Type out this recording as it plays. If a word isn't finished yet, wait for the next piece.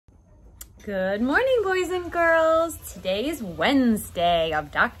Good morning, boys and girls. Today's Wednesday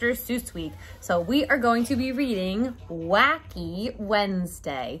of Dr. Seuss Week. So we are going to be reading Wacky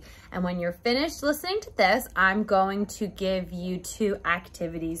Wednesday. And when you're finished listening to this, I'm going to give you 2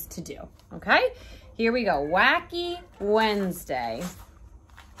 activities to do. Okay? Here we go. Wacky Wednesday.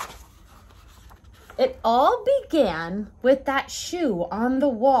 It all began with that shoe on the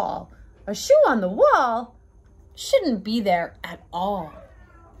wall. A shoe on the wall shouldn't be there at all.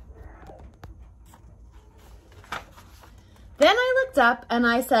 Then I looked up and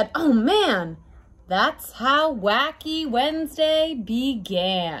I said, oh man, that's how Wacky Wednesday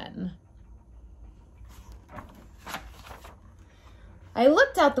began. I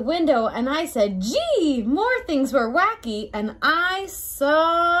looked out the window and I said, gee, more things were wacky, and I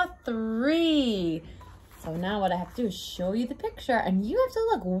saw 3. So now what I have to do is show you the picture and you have to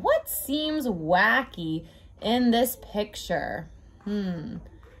look what seems wacky in this picture.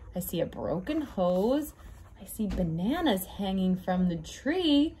 I see a broken hose. I see bananas hanging from the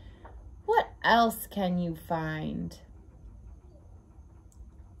tree. What else can you find?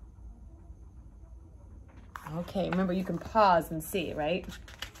 Okay, remember you can pause and see, right?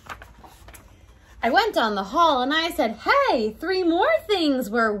 I went down the hall and I said, hey, 3 more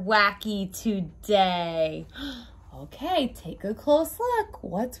things were wacky today. Okay, take a close look.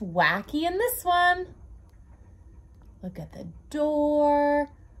 What's wacky in this one? Look at the door.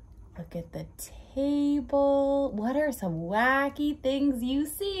 Look at the table. What are some wacky things you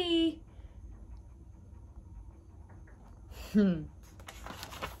see? In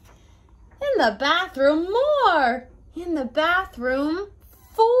the bathroom, more. In the bathroom,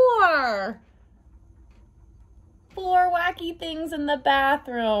 4. 4 wacky things in the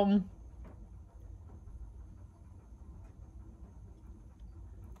bathroom.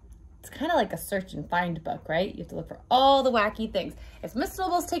 It's kind of like a search and find book, right? You have to look for all the wacky things. If Miss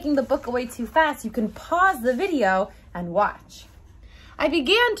Noble's taking the book away too fast, you can pause the video and watch. I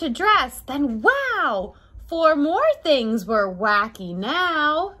began to dress, then wow, 4 more things were wacky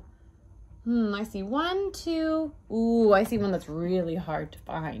now. I see 1, 2, ooh, I see one that's really hard to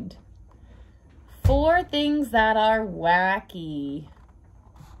find. 4 things that are wacky.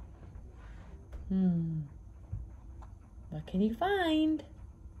 What can you find?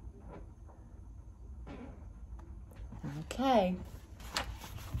 Okay.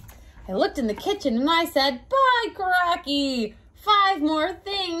 I looked in the kitchen and I said, by cracky, 5 more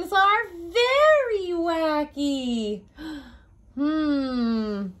things are very wacky.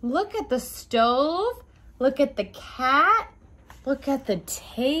 Look at the stove, look at the cat, look at the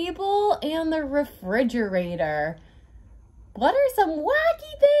table and the refrigerator. What are some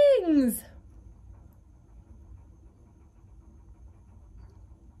wacky things?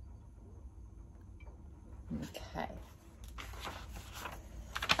 Okay.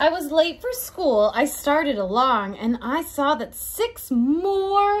 I was late for school. I started along and I saw that 6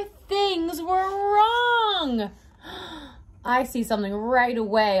 more things were wrong. I see something right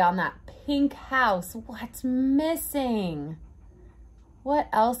away on that pink house. What's missing? What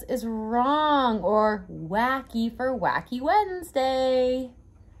else is wrong or wacky for Wacky Wednesday?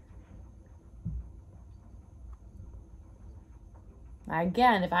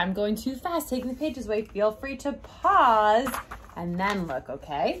 Again, if I'm going too fast, taking the pages away, feel free to pause and then look,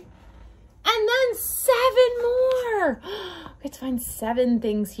 okay? And then 7 more. We have to find 7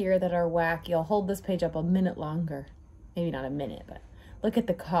 things here that are wacky. I'll hold this page up a minute longer. Maybe not a minute, but look at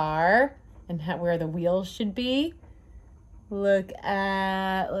the car and where the wheels should be. Look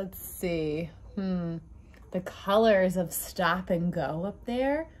at, let's see, the colors of stop and go up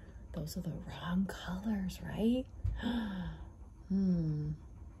there. Those are the wrong colors, right?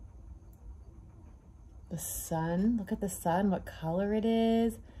 The sun, look at the sun, what color it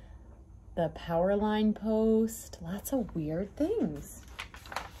is. The power line post, lots of weird things.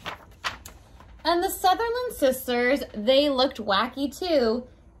 And the Sutherland sisters, they looked wacky too.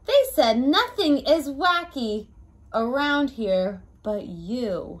 They said nothing is wacky around here but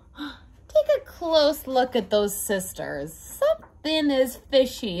you. Take a close look at those sisters. Something is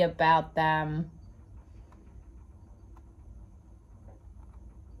fishy about them.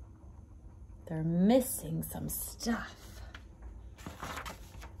 They're missing some stuff.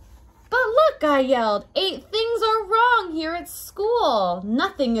 But look, I yelled, 8 things are wrong here at school.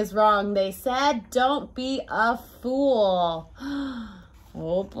 Nothing is wrong, they said. Don't be a fool.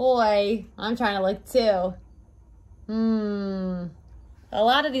 Oh boy, I'm trying to look too. A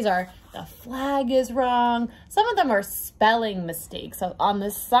lot of these are, the flag is wrong. Some of them are spelling mistakes. So on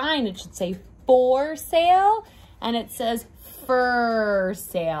the sign, it should say for sale, and it says fur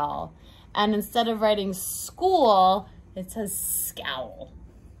sale. And instead of writing school, it says scowl.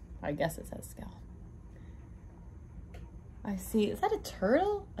 I guess it says skull. I see, is that a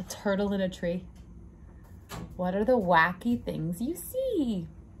turtle? A turtle in a tree. What are the wacky things you see?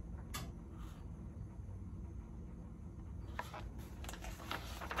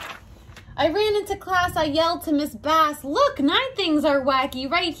 I ran into class, I yelled to Miss Bass, look, 9 things are wacky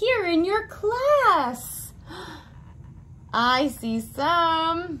right here in your class. I see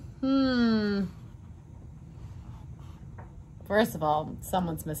some. First of all,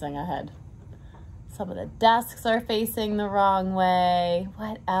 someone's missing a head. Some of the desks are facing the wrong way.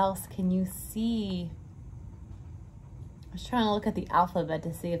 What else can you see? I was trying to look at the alphabet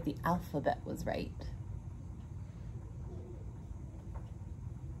to see if the alphabet was right.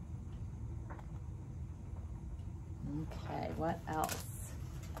 Okay, what else?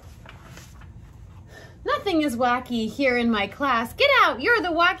 Nothing is wacky here in my class. Get out, you're the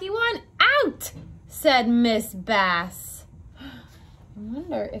wacky one. Out, said Miss Bass. I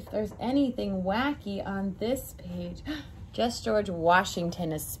wonder if there's anything wacky on this page. Just George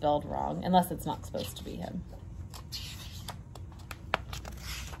Washington is spelled wrong, unless it's not supposed to be him.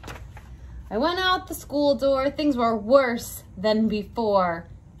 I went out the school door. Things were worse than before.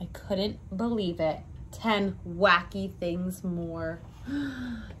 I couldn't believe it. 10 wacky things more.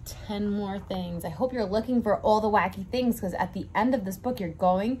 10 more things. I hope you're looking for all the wacky things, because at the end of this book, you're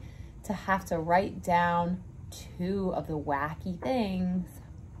going to have to write down 2 of the wacky things.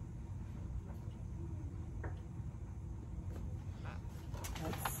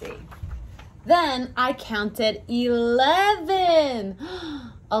 Let's see. Then I counted 11.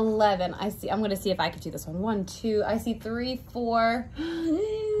 11. I see. I'm going to see if I could do this one. 1, 2. I see 3, 4.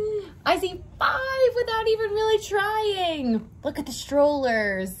 I see 5 without even really trying. Look at the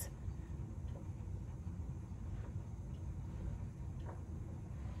strollers.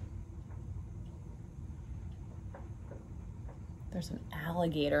 There's an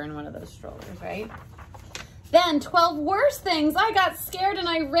alligator in one of those strollers, right? Then 12 worse things. I got scared and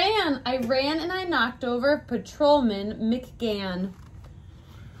I ran. I ran and I knocked over Patrolman McGann.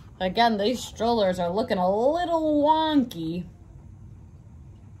 Again, these strollers are looking a little wonky.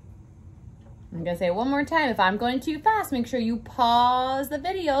 I'm gonna say it one more time. If I'm going too fast, make sure you pause the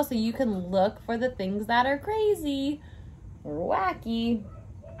video so you can look for the things that are crazy or wacky.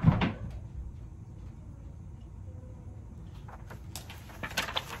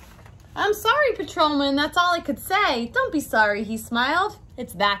 I'm sorry, Patrolman, that's all I could say. Don't be sorry, he smiled.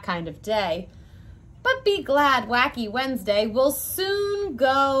 It's that kind of day. But be glad Wacky Wednesday will soon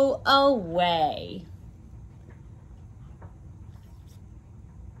go away.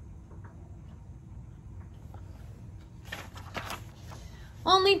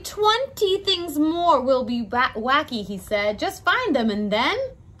 Only 20 things more will be wacky, he said. Just find them and then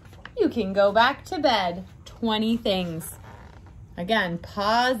you can go back to bed. 20 things. Again,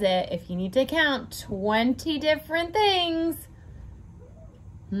 pause it if you need to count 20 different things.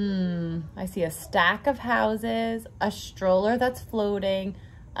 I see a stack of houses, a stroller that's floating,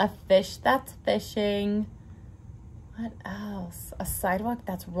 a fish that's fishing. What else? A sidewalk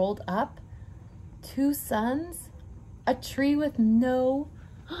that's rolled up, 2 suns, a tree with no...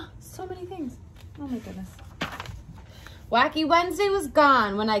 so many things. Oh my goodness. Wacky Wednesday was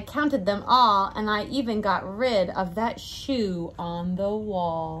gone when I counted them all, and I even got rid of that shoe on the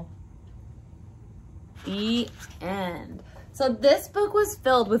wall. The end. So this book was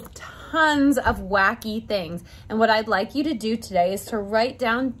filled with tons of wacky things, and what I'd like you to do today is to write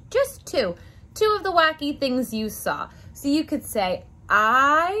down just two of the wacky things you saw. So you could say,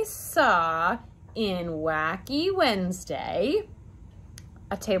 I saw in Wacky Wednesday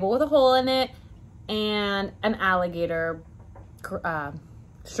a table with a hole in it and an alligator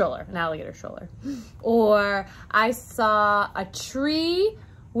stroller, Or I saw a tree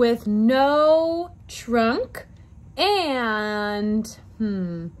with no trunk and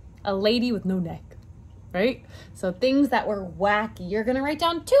a lady with no neck, right? So things that were wacky. You're gonna write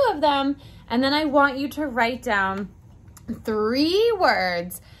down 2 of them, and then I want you to write down 3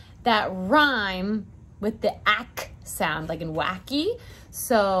 words that rhyme with the ack sound, like in wacky.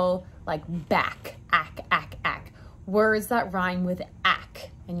 So like back, ack, ack, ack. Words that rhyme with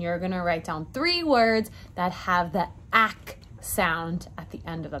ack. And you're gonna write down 3 words that have the ack sound at the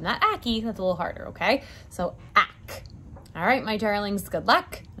end of them. Not acky, that's a little harder, okay? So ack. All right, my darlings, good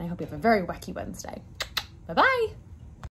luck. And I hope you have a very wacky Wednesday. Bye-bye.